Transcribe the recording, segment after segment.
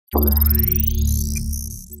In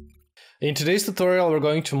today's tutorial, we're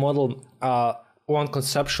going to model one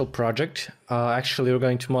conceptual project. Actually, we're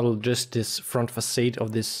going to model just this front facade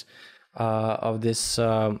of this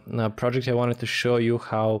project. I wanted to show you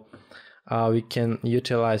how we can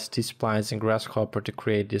utilize T-splines and Grasshopper to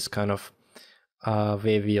create this kind of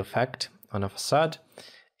wavy effect on a facade.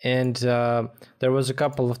 And there was a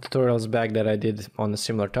couple of tutorials back that I did on a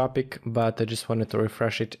similar topic, but I just wanted to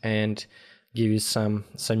refresh it and give you some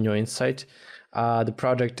new insight. The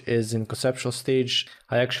project is in conceptual stage.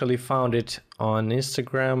 I actually found it on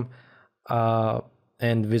Instagram,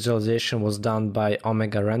 and visualization was done by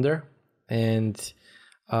OMEGARENDER, and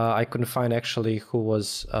I couldn't find actually who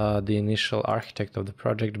was the initial architect of the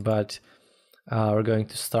project, but we're going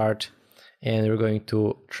to start and we're going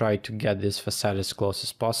to try to get this facade as close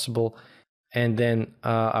as possible, and then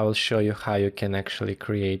I will show you how you can actually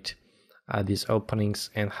create these openings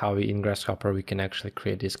and how in Grasshopper we can actually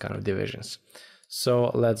create these kind of divisions. So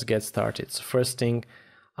let's get started. So first thing,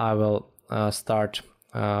 I will start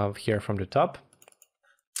here from the top,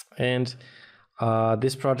 and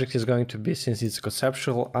this project is going to be, since it's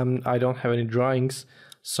conceptual, I don't have any drawings,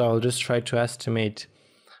 so I'll just try to estimate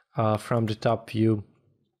from the top view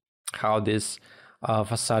how this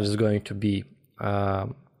facade is going to be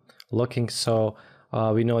looking. So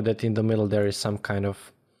we know that in the middle there is some kind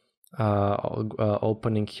of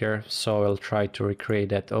opening here, so I'll try to recreate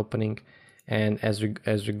that opening, and as we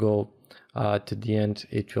go to the end,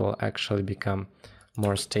 it will actually become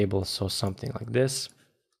more stable, so something like this.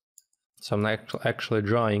 So I'm actually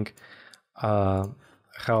drawing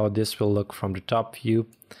how this will look from the top view,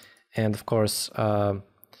 and of course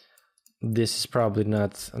this is probably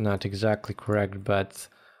not exactly correct, but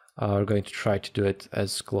we're going to try to do it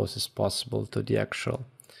as close as possible to the actual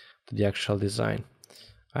design.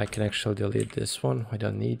 I can actually delete this one, I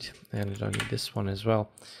don't need, and I don't need this one as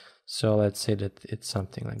well. So let's say that it's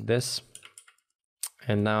something like this.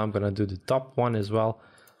 And now I'm gonna do the top one as well.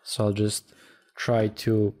 So I'll just try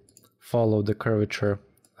to follow the curvature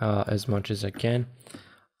as much as I can.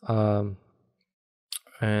 And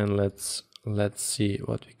let's see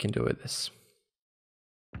what we can do with this.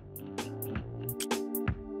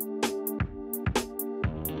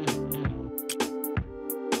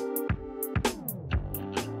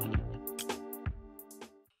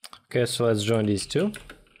 Okay, so let's join these two,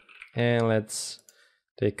 and let's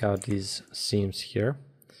take out these seams here.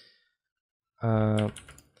 And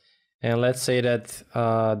let's say that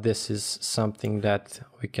this is something that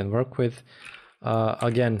we can work with.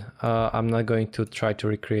 Again, I'm not going to try to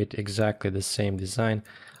recreate exactly the same design.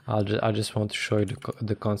 I just want to show you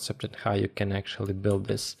the concept and how you can actually build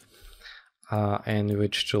this, and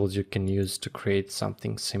which tools you can use to create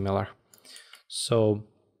something similar. So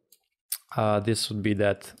this would be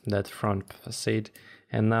that front facade,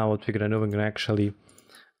 and now what we're gonna do, we're gonna actually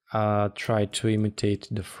try to imitate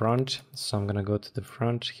the front. So I'm gonna go to the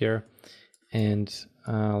front here, and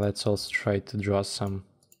let's also try to draw some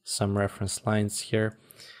reference lines here,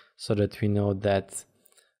 so that we know that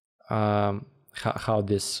how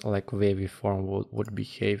this like wavy form would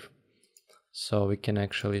behave. So we can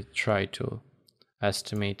actually try to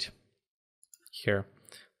estimate here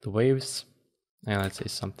the waves, and let's say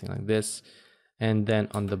something like this. And then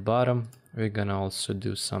on the bottom we're gonna also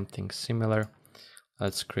do something similar.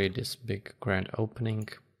 Let's create this big grand opening,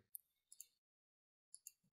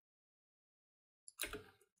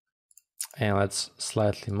 and let's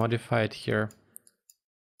slightly modify it here.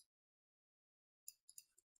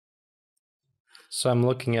 So I'm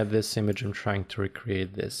looking at this image, I'm trying to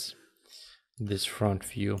recreate this front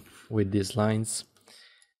view with these lines,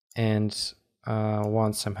 and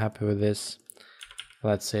once I'm happy with this,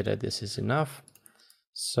 let's say that this is enough.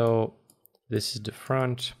 So this is the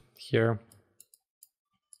front here,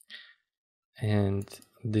 and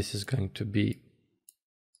this is going to be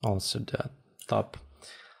also the top.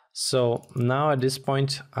 So now at this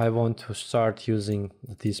point I want to start using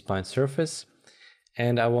the T-spline surface,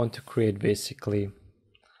 and I want to create basically,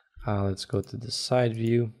 let's go to the side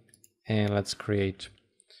view, and let's create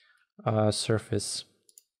a surface,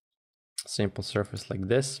 simple surface like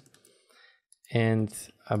this. And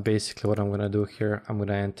basically what I'm going to do here, I'm going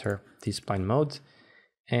to enter T-spline mode,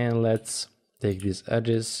 and let's take these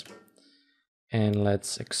edges and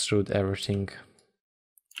let's extrude everything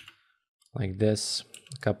like this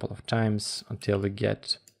a couple of times until we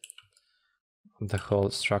get the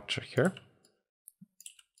whole structure here.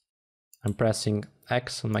 I'm pressing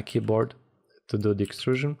X on my keyboard to do the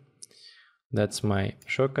extrusion. That's my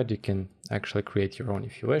shortcut. You can actually create your own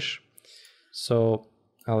if you wish. So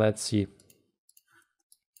let's see.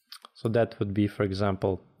 So that would be, for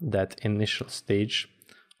example, that initial stage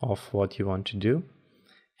of what you want to do.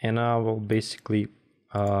 And I will basically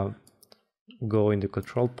go in the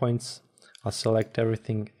control points. I'll select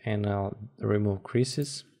everything and I'll remove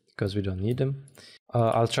creases because we don't need them.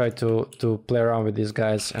 I'll try to play around with these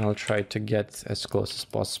guys, and I'll try to get as close as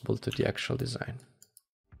possible to the actual design.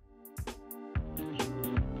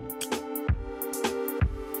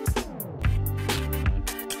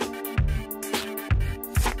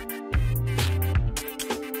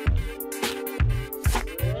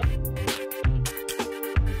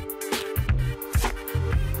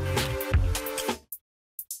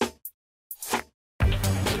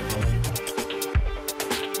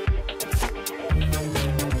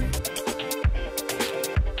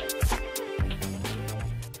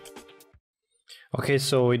 Okay,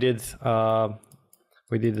 so we did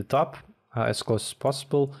the top as close as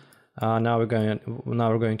possible. Now we're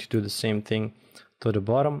going to do the same thing to the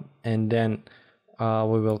bottom, and then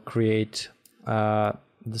we will create the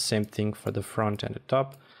same thing for the front and the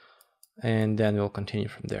top, and then we'll continue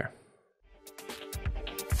from there.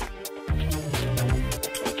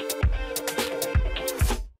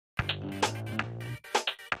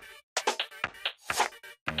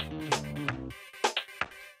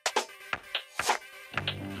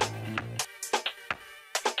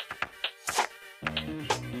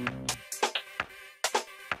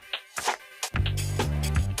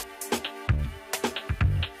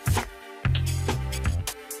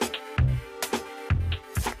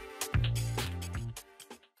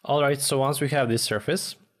 Alright, so once we have this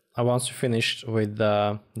surface, once we finished with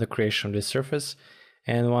the creation of this surface,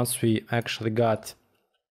 and once we actually got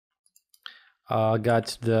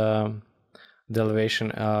the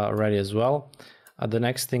elevation ready as well, the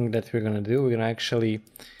next thing that we're going to do, we're going to actually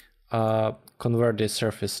convert this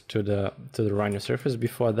surface to the Rhino surface.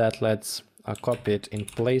 Before that, let's copy it in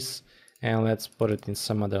place and let's put it in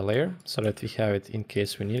some other layer so that we have it in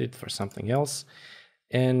case we need it for something else.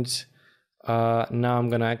 And now I'm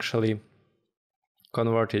gonna actually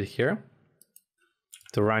convert it here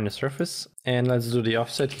to Rhino surface, and let's do the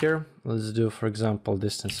offset here. Let's do, for example,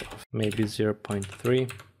 distance of maybe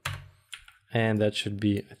 0.3, and that should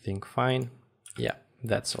be, I think, fine. Yeah,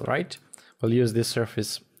 that's all right. We'll use this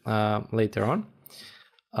surface later on.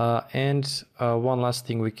 And one last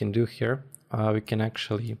thing we can do here, we can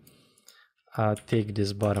actually take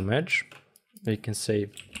this bottom edge. We can say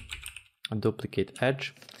duplicate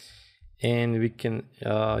edge, and we can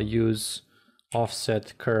use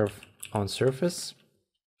offset curve on surface.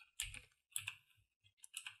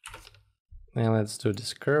 And let's do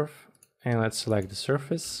this curve, and let's select the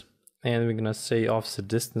surface, and we're gonna say offset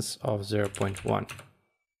distance of 0.1.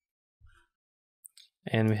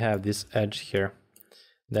 And we have this edge here.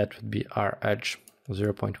 That would be our edge,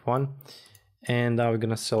 0.1. And now we're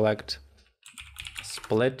gonna select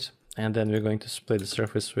split, and then we're going to split the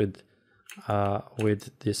surface with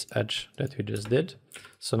this edge that we just did.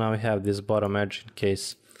 So now we have this bottom edge in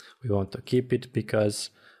case we want to keep it, because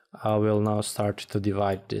we'll now start to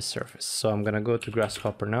divide this surface. So I'm gonna go to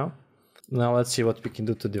Grasshopper now. Now let's see what we can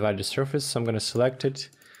do to divide the surface. So I'm gonna select it.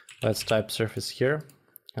 Let's type surface here,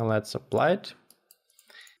 and let's apply it.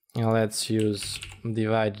 And let's use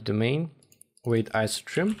divide domain with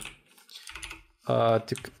isotrim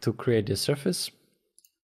to create the surface.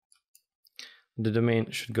 The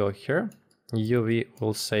domain should go here. UV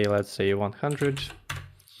will say, let's say 100,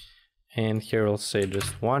 and here we'll say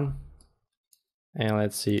just 1, and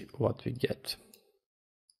let's see what we get.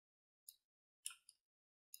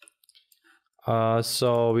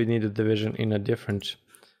 So we need a division in a different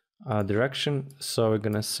direction, so we're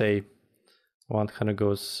gonna say 100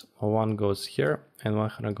 goes, 1 goes here and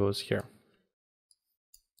 100 goes here,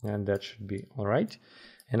 and that should be all right.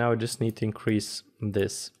 And now we just need to increase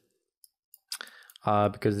this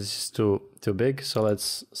because this is too big. So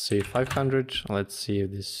let's say 500. Let's see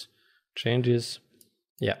if this changes.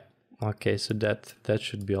 Yeah, okay, so that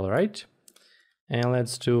should be all right. And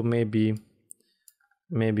let's do maybe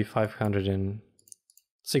 500 and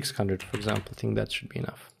 600, for example. I think that should be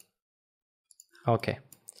enough. Okay,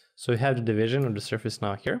 so we have the division of the surface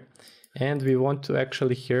now here, and we want to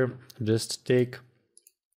actually here just take,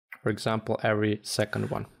 for example, every second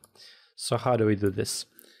one. So how do we do this?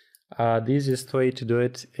 The easiest way to do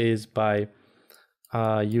it is by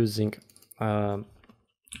using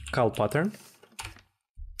call pattern,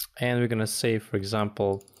 and we're gonna say, for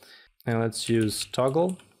example, and let's use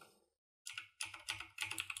toggle.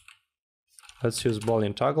 Let's use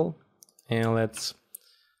Boolean toggle, and let's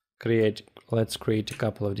create a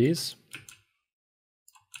couple of these.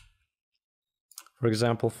 For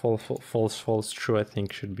example, false, false, true, I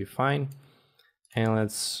think should be fine. And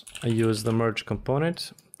let's use the merge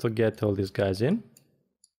component to get all these guys in.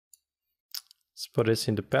 Let's put this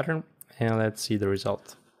in the pattern and let's see the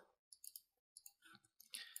result.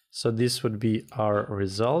 So this would be our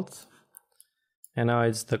result. And now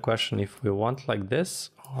it's the question if we want like this,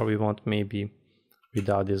 or we want maybe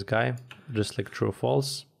without this guy, just like true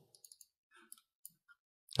false.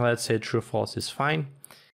 Let's say true false is fine.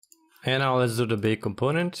 And now let's do the bake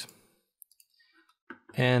component.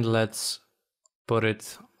 And let's put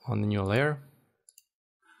it on the new layer.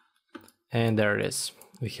 And there it is.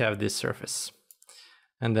 We have this surface.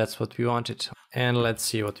 And that's what we wanted. And let's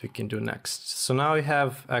see what we can do next. So now we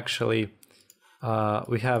have actually,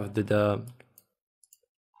 we have the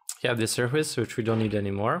surface, which we don't need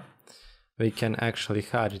anymore. We can actually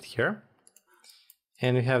hide it here.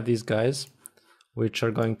 And we have these guys, which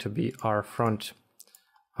are going to be our front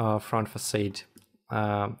facade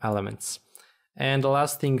elements. And the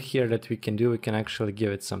last thing here that we can do, we can actually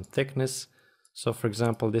give it some thickness. So for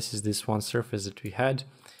example, this is this one surface that we had,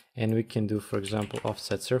 and we can do, for example,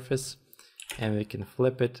 offset surface, and we can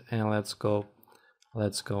flip it, and let's go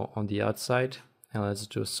on the outside, and let's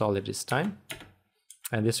do solid this time.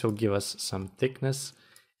 And this will give us some thickness,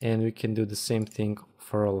 and we can do the same thing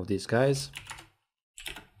for all of these guys.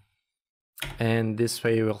 And this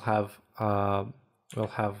way we'll have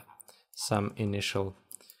some initial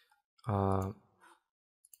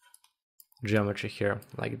geometry here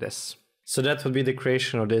like this. So that would be the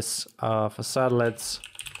creation of this facade. Let's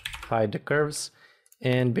hide the curves.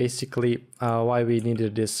 And basically why we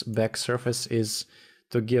needed this back surface is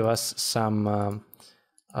to give us some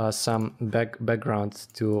background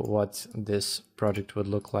to what this project would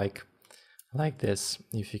look like this,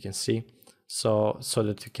 if you can see, so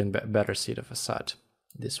that you can better see the facade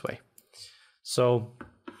this way. So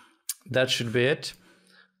that should be it.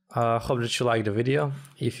 Hope that you liked the video.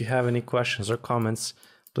 If you have any questions or comments,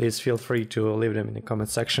 please feel free to leave them in the comment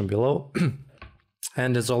section below.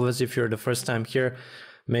 And as always, if you're the first time here,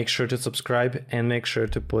 make sure to subscribe and make sure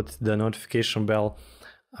to put the notification bell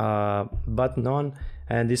button on,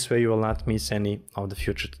 and this way you will not miss any of the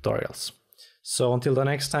future tutorials. So until the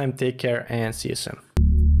next time, take care and see you soon.